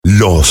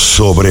Los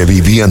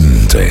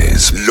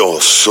sobrevivientes.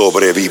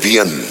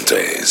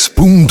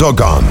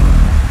 Lossobrevivientes.com.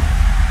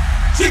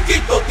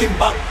 Chiquito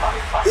Timbán.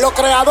 Los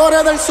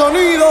creadores del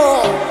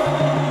sonido.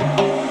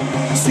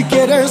 Si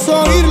quieres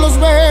oír los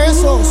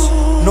besos,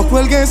 no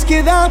cuelgues,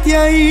 quédate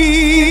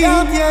ahí.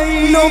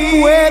 No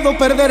puedo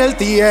perder el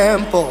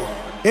tiempo.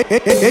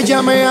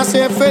 Ella me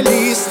hace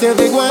feliz, te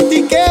dejo a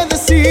ti que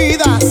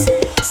decidas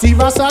si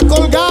vas a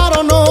colgar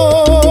o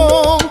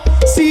no.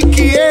 Si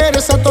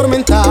quieres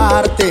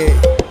atormentarte,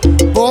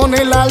 pon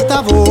el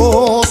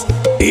altavoz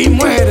y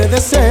muere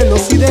de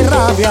celos y de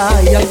rabia.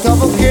 Y al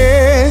cabo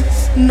que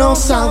no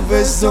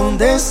sabes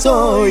dónde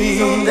soy.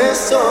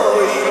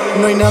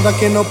 No hay nada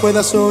que no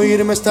puedas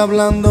oír, me está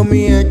hablando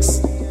mi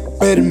ex.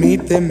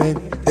 Permíteme,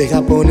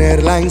 deja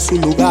ponerla en su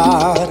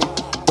lugar.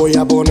 Voy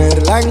a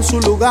ponerla en su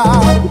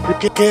lugar.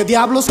 ¿Qué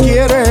diablos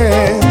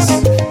quieres?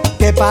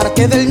 ¿Qué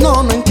parte del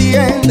no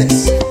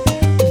entiendes?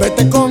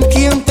 Vete con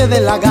quien te dé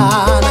la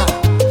gana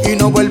y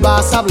no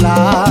vuelvas a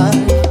hablar.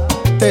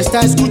 Te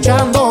está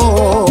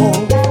escuchando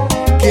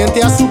quien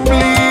te ha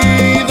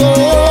suplido,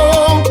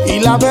 y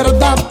la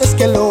verdad es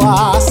que lo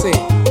hace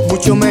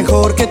mucho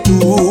mejor que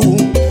tú.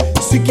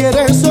 Si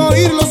quieres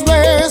oír los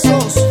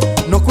besos,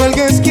 no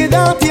cuelgues,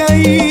 quédate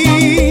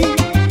ahí.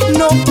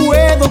 No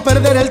puedo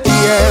perder el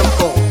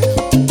tiempo.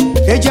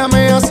 Ella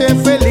me hace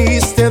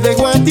feliz, te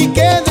dejo a ti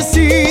que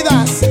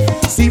decidas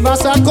si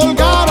vas a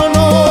colgar o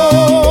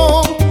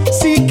no.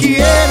 Si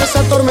quieres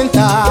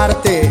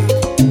atormentarte,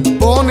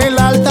 pon el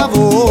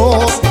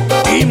altavoz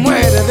y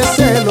muere de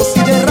celos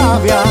y de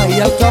rabia. Y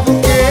al cabo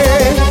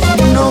que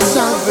no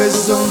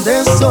sabes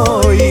dónde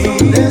soy.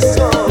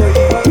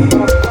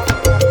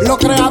 Los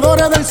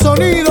creadores del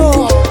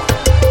sonido.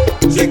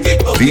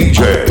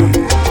 DJ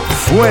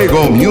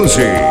Fuego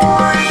Music.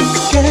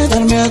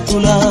 Quedarme a tu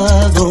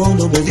lado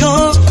no me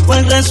dio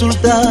buen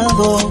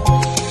resultado.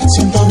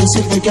 Siento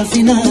decirte que al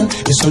final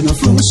eso no ha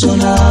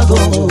funcionado.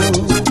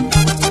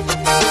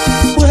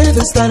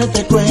 Puedes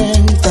darte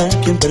cuenta,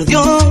 quien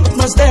perdió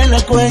más de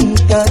la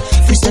cuenta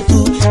fuiste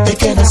tú. Te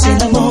quedas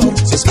sin amor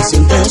si es que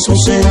sientes su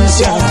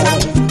ausencia.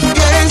 Y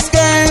es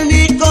que en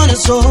mi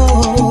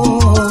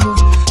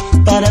corazón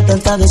para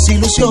tanta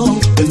desilusión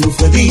él no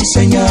fue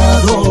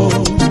diseñado.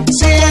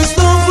 Si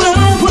esto fue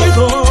un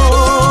juego,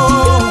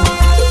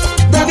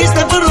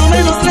 debiste por lo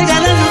menos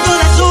regalarme un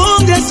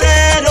corazón de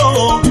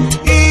acero.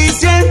 Y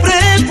siempre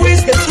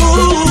fuiste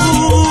tú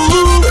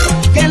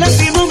que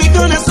lastimó mi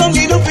corazón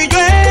y no fui yo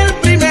el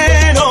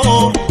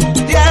primero.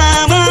 Te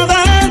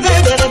amaba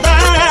de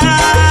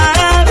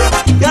verdad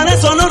y ahora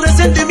solo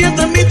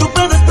resentimiento en mí tú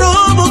puedes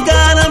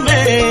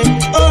provocarme.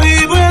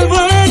 Hoy vuelvo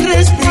a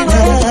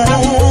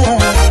respirar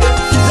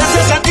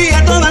gracias a ti,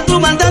 a toda tu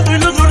maldad y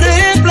logro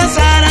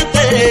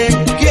reemplazarte.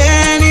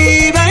 ¿Quién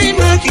iba a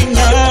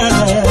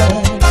imaginar?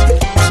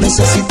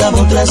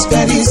 Necesitaba otras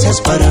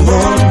caricias para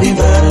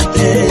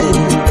olvidarte.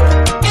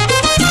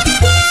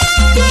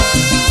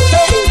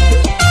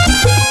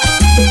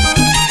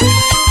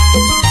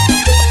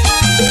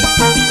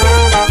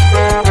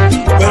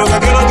 Pero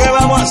 ¿qué es lo que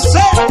vamos a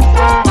hacer?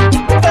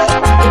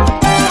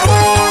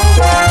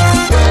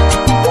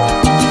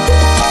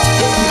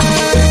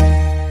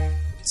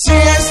 Si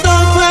esto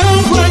fue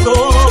un juego,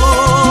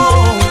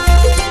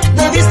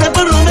 debiste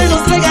por lo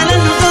menos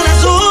regalarme un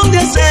corazón de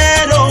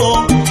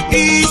acero.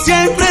 Y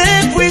siempre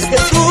fuiste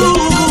tú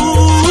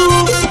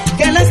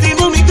que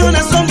lastimó mi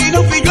corazón y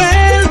no fui yo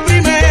el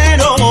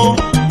primero.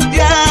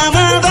 Te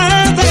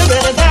amaba de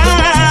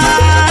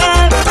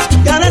verdad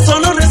y ahora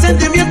solo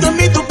resentimiento en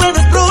mí tú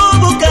puedes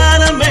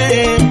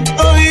provocarme.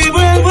 Hoy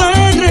vuelvo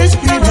a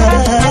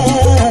respirar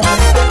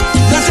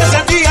gracias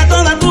a ti, a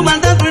toda tu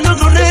maldad y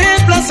logro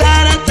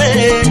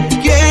reemplazarte.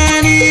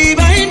 ¿Quién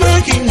iba a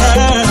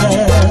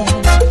imaginar?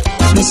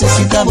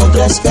 Necesitaba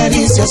otras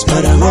caricias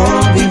para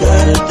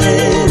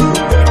olvidarte.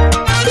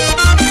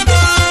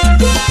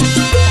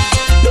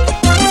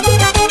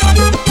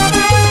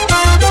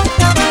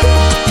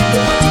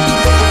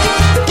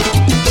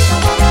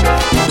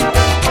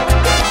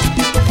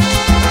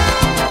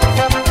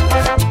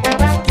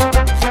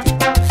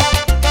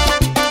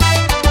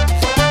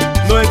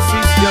 No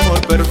existe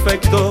amor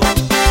perfecto.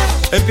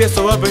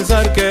 Empiezo a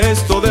pensar que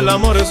esto del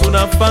amor es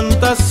una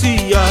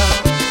fantasía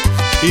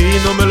y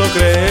no me lo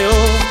creo.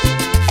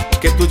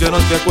 Que tú ya no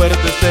te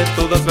acuerdes de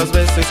todas las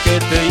veces que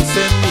te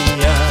hice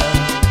mía.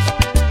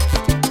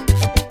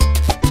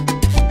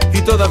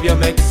 Y todavía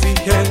me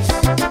exiges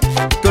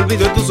que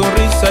olvide tu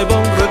sonrisa y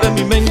borre de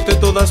mi mente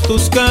todas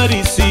tus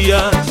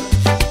caricias.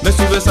 Me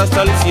subes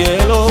hasta el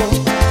cielo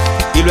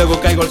y luego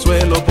caigo al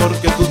suelo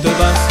porque tú te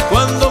vas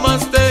cuando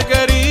más te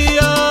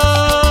quería.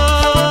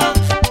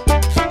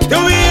 Te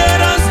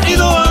hubieras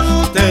ido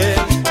antes,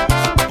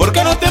 ¿por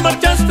qué no te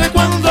marchaste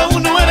cuando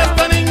aún no eras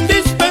tan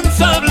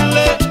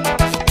indispensable?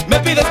 Me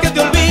pides que te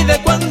olvide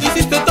cuando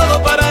hiciste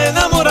todo para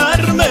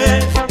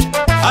enamorarme.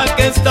 ¿A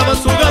qué estabas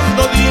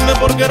jugando? Dime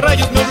por qué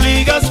rayos me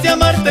obligaste a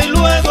amarte y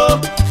luego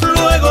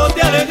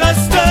te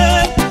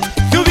alejaste.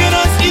 Te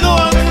hubieras ido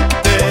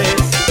antes.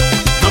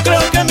 No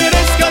creo que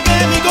merezca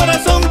que mi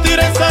corazón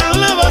tires a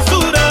la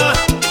basura.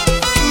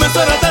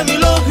 suena tan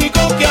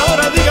ilógico que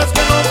ahora digas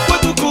que no fue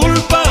tu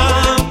culpa.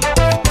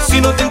 Si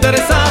no te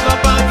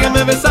interesaba, ¿pa' qué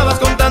me besabas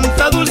con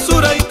tanta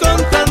dulzura y con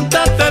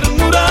tanta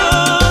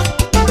ternura?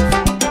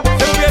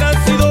 Te hubiera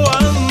sido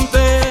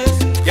antes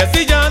y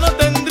así ya no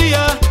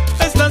tendría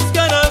estas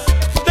ganas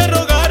de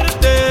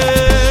rogarte.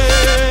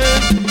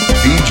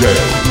 DJ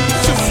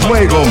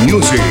Fuego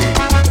Music.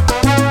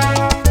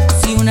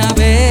 Si una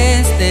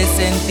vez te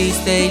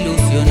sentiste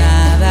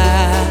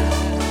ilusionada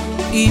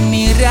y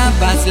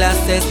mirabas las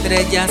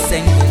estrellas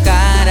en tu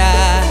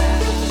cara,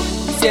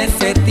 si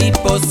ese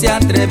tipo se ha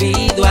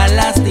atrevido a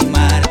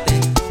lastimarte,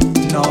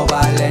 no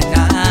vale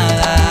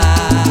nada.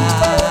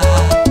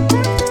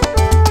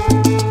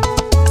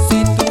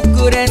 Si tú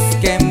crees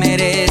que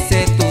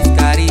merece tus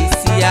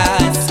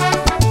caricias,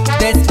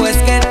 después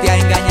que te ha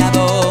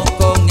engañado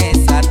con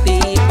esa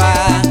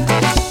tipa,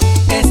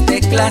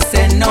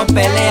 clase no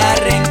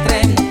pelear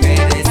entre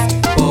mujeres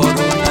por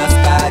unas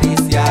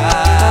caricias.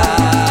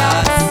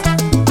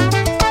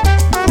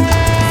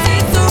 Si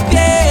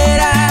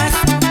supieras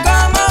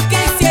cómo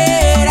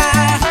quisiera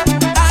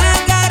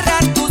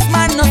agarrar tus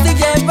manos y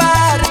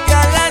llevarte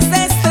a las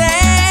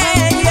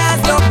estrellas,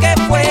 lo que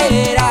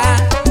fuera,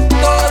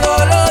 todo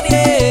lo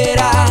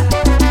diera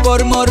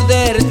por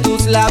morder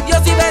tus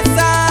labios y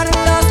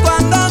besarlos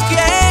cuando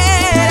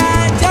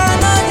quieras. Ya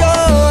no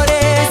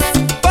llores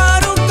por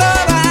un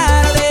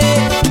cobarde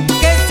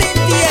que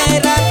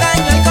sintiera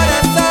daño al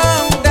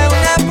corazón de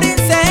una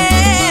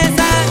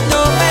princesa.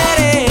 No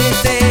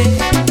merece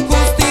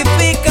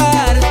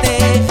justificarte.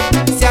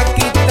 Se ha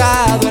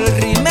quitado el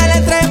rímel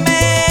entre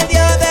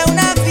medio de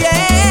una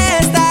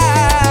fiesta.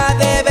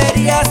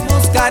 Deberías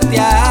buscarte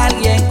a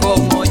alguien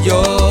como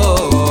yo.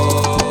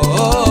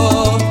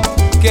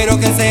 Quiero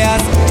que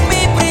seas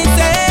mi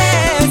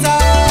princesa.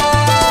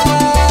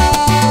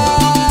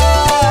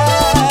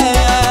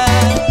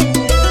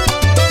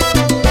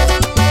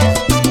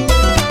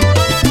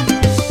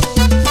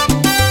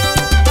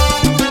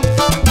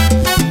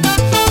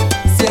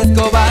 Si es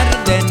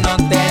cobarde no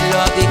te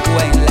lo dijo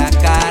en la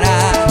cara.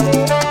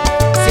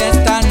 Si es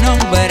tan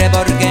hombre,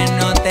 ¿por qué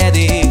no te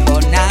dijo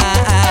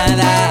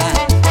nada?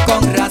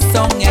 Con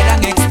razón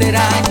eran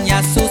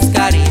extrañas sus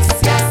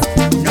caricias,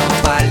 no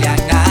valían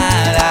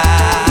nada.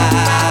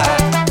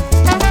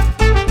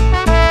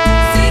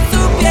 Si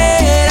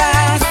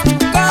supieras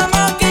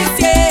cómo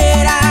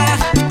quisiera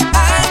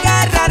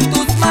agarrar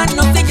tus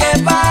manos y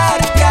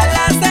llevarte a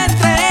las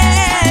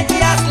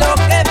estrellas, lo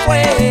que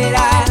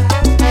fuera,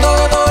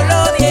 todo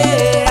lo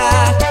diera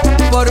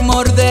por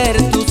morder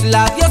tus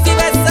labios y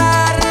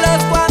besarlos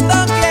cuando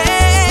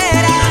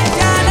quieras.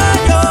 Ya no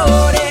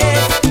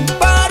llores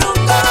por un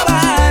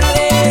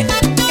cobarde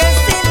que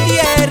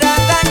sintiera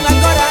daño al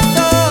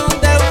corazón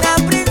de una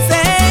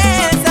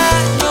princesa.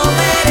 No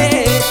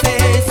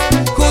mereces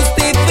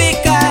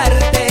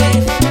justificarte.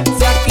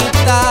 Se ha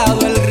quitado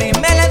el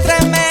rímel entre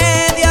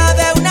medio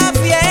de una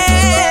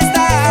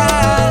fiesta.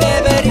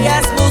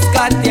 Deberías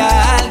buscarte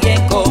a alguien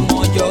como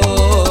yo.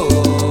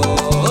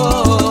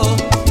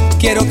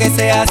 Quiero que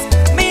seas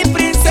mi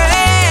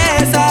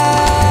princesa.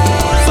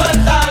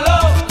 Suéltalo,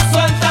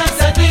 suelta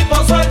ese tipo,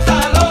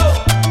 suéltalo.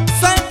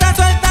 Suelta,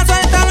 suelta,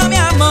 suéltalo, mi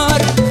amor.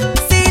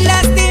 Si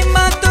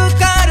lastima tu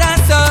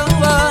corazón,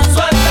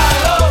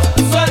 Suéltalo,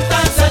 suelta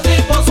ese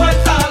tipo,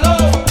 suéltalo.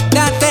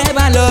 date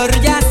valor,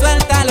 ya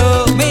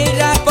suéltalo.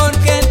 Mira,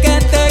 porque el que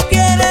te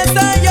quiere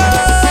soy yo.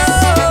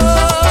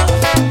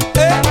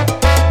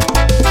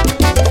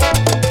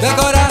 De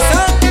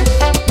corazón.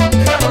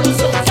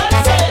 Revolución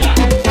salsera.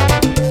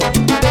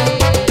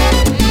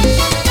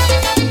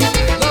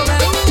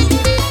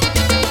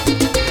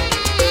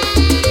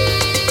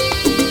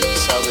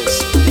 Sabes,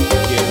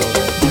 quiero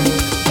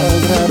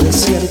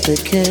agradecerte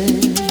que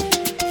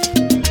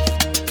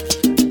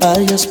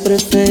hayas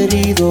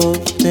preferido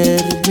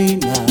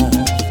terminar.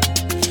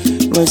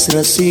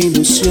 Nuestras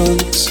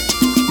ilusiones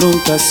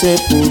nunca se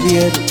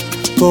pudieron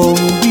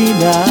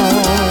combinar.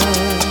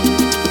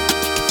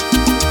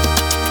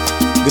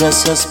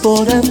 Gracias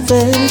por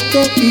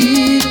hacerte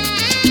ir.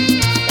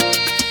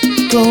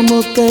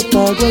 ¿Cómo te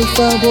pago el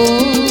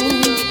favor?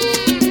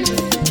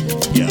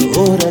 Y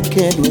ahora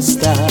que no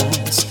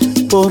estás,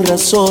 por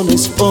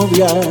razones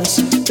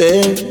obvias,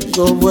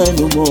 tengo buen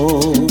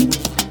humor.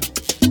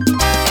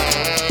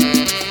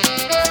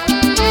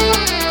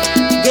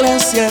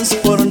 Gracias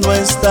por no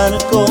estar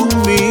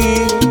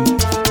conmigo,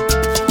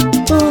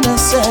 por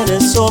hacer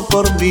eso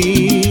por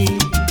mí.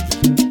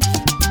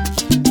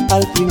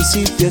 Al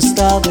principio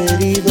estaba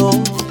herido,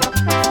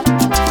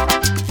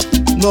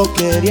 no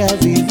quería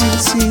vivir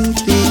sin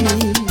ti.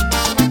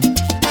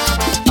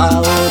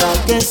 Ahora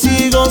que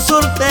sigo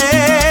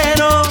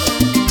soltero,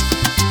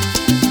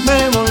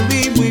 me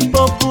volví muy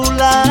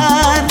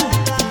popular.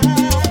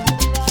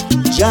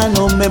 Ya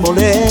no me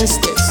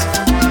molestes,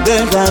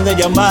 deja de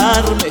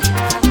llamarme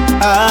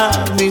a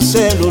mi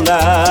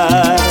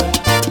celular.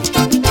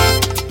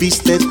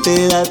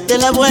 Vístete, date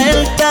la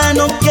vuelta,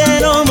 no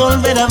quiero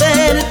volver a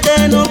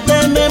verte. No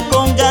te me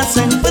pongas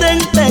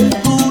enfrente en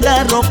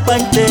pura ropa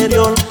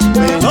interior.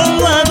 Mejor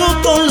lo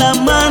hago con la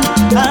mano,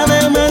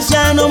 además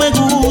ya no me gusta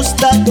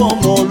gusta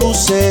cómo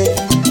luce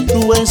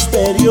tu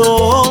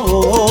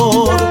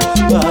exterior.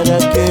 Para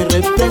que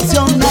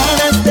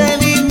reflexionaras te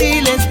di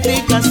mil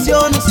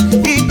explicaciones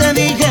y te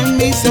dije en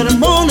mis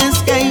sermones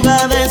que iba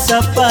a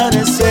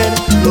desaparecer.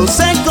 No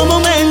sé cómo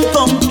me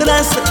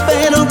encontraste,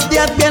 pero te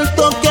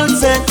advierto que el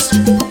sexo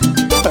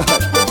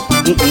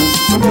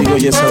contigo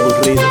ya es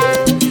aburrido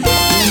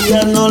y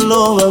ya no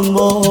lo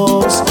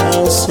vamos a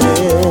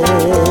hacer.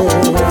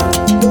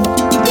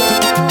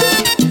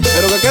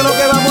 Pero ¿qué es lo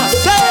que vamos a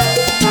hacer?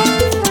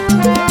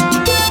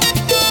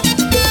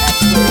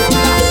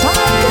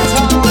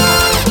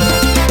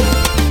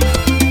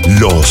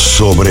 Los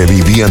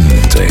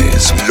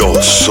sobrevivientes.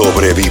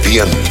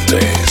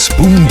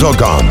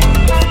 Lossobrevivientes.com.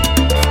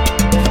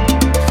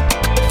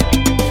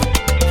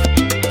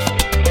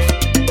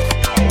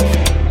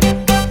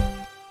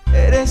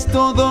 Eres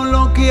todo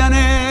lo que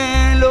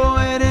anhelo,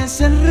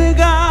 eres el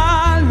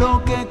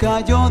regalo que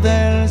cayó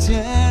del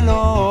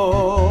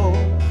cielo.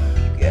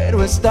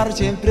 Quiero estar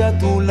siempre a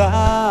tu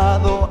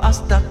lado,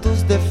 hasta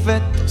tus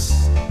defectos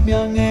me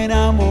han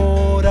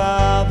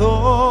enamorado.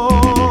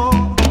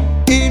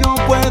 Y no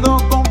puedo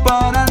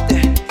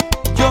compararte,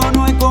 yo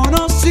no he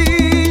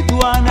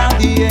conocido a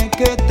nadie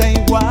que te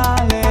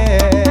iguale.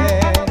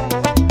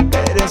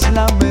 Eres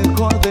la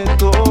mejor de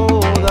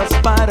todas,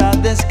 para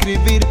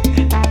describir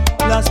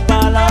las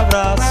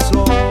palabras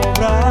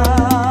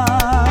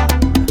sobran.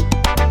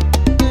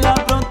 La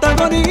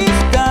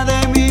protagonista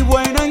de mi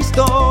buena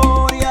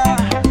historia,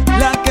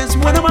 la que es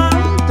buena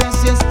amante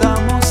si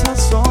estamos a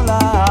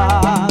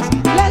solas,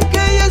 la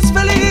que es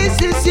feliz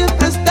y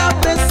siempre está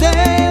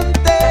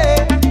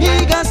presente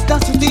y gasta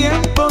su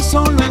tiempo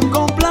solo en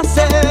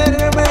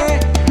complacerme.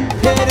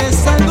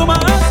 Eres algo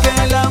más que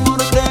el amor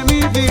de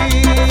mi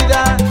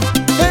vida,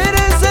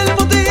 eres el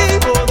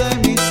motivo de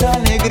mis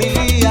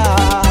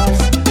alegrías.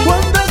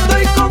 Cuando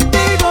estoy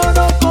contigo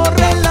no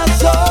corren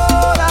las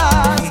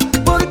horas,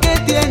 porque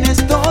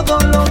tienes todo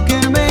lo que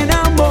me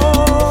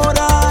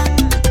enamora.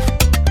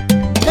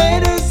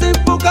 Eres en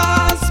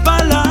pocas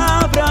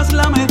palabras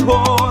la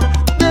mejor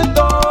de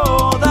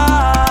todas.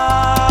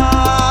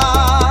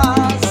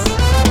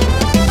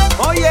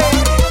 Oye,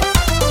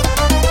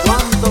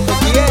 cuánto te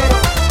quiero,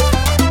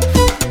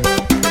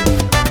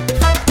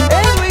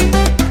 Edwin,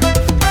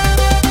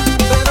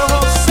 pero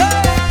José.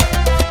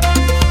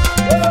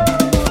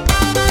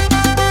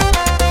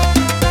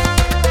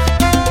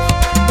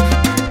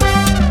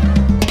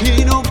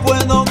 Y no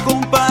puedo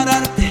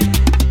compararte,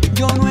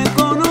 yo no he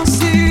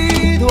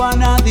conocido a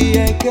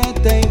nadie que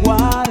te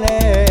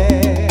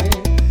iguale.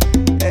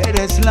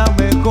 Eres la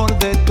mejor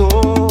de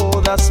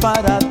todas,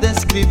 para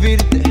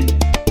describirte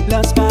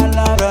las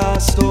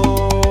palabras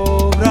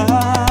sobran.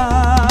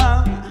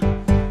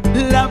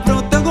 La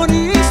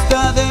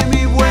protagonista de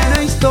mi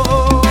buena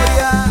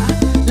historia,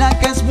 la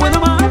que es buena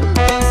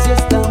amante si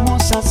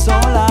estamos a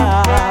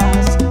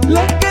solas,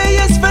 la que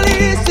ella es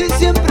feliz y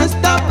siempre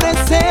está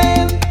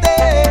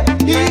presente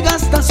y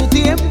gasta su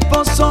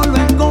tiempo solo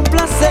en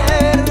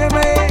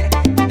complacerme.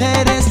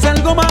 Eres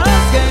algo más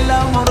que el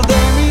amor de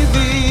mi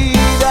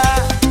vida,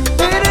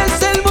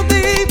 eres el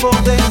motivo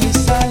de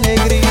mis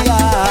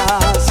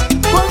alegrías.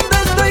 Cuando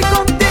estoy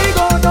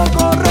contigo no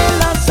corren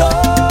las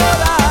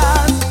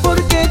horas,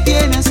 porque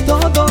tienes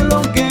todo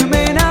lo que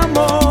me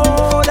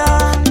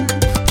enamora.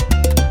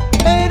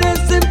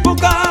 Eres en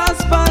pocas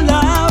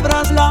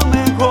palabras la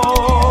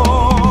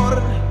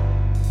mejor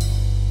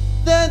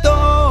de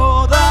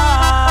todas.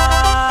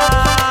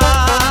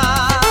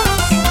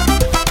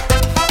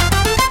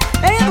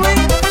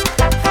 Edwin,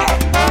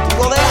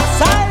 lo de la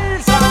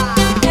salsa.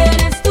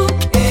 Eres tú,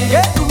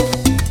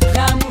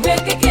 la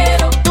mujer que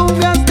quiero. Tú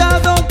me has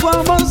dado tu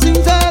amor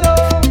sincero,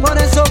 por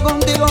eso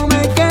contigo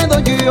me quedo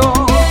yo.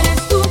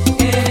 Eres tú,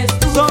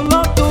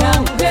 Solo tú, la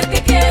mujer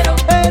que quiero.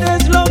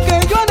 eres lo que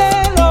yo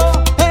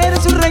anhelo,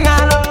 eres un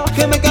regalo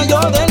que me cayó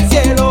del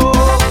cielo.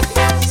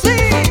 Sí,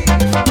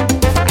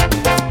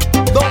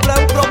 doble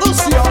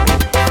producción.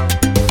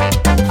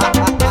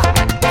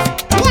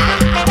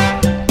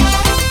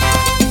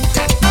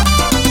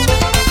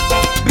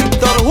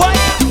 Víctor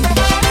White.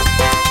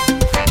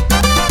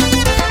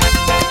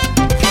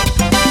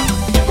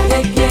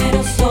 Te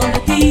quiero solo a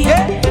ti,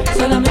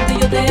 solamente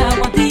yo te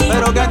amo a ti.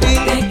 Pero que aquí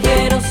Te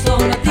quiero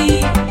solo a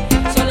ti,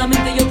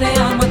 solamente yo te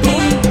amo a ti.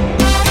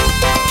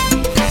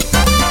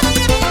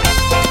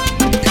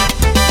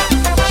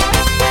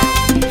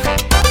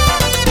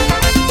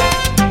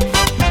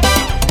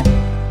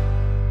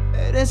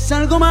 eres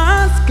algo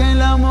más que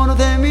el amor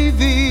de mi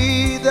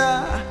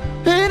vida,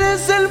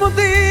 eres el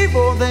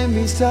motivo de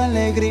mis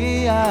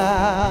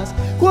alegrías.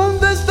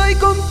 Cuando estoy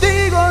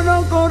contigo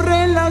no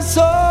corren las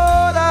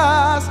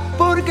horas,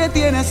 porque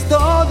tienes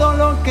todo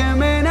lo que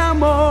me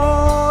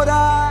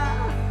enamora.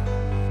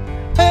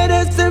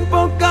 Eres en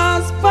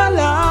pocas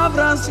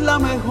palabras la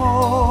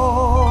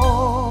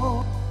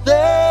mejor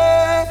de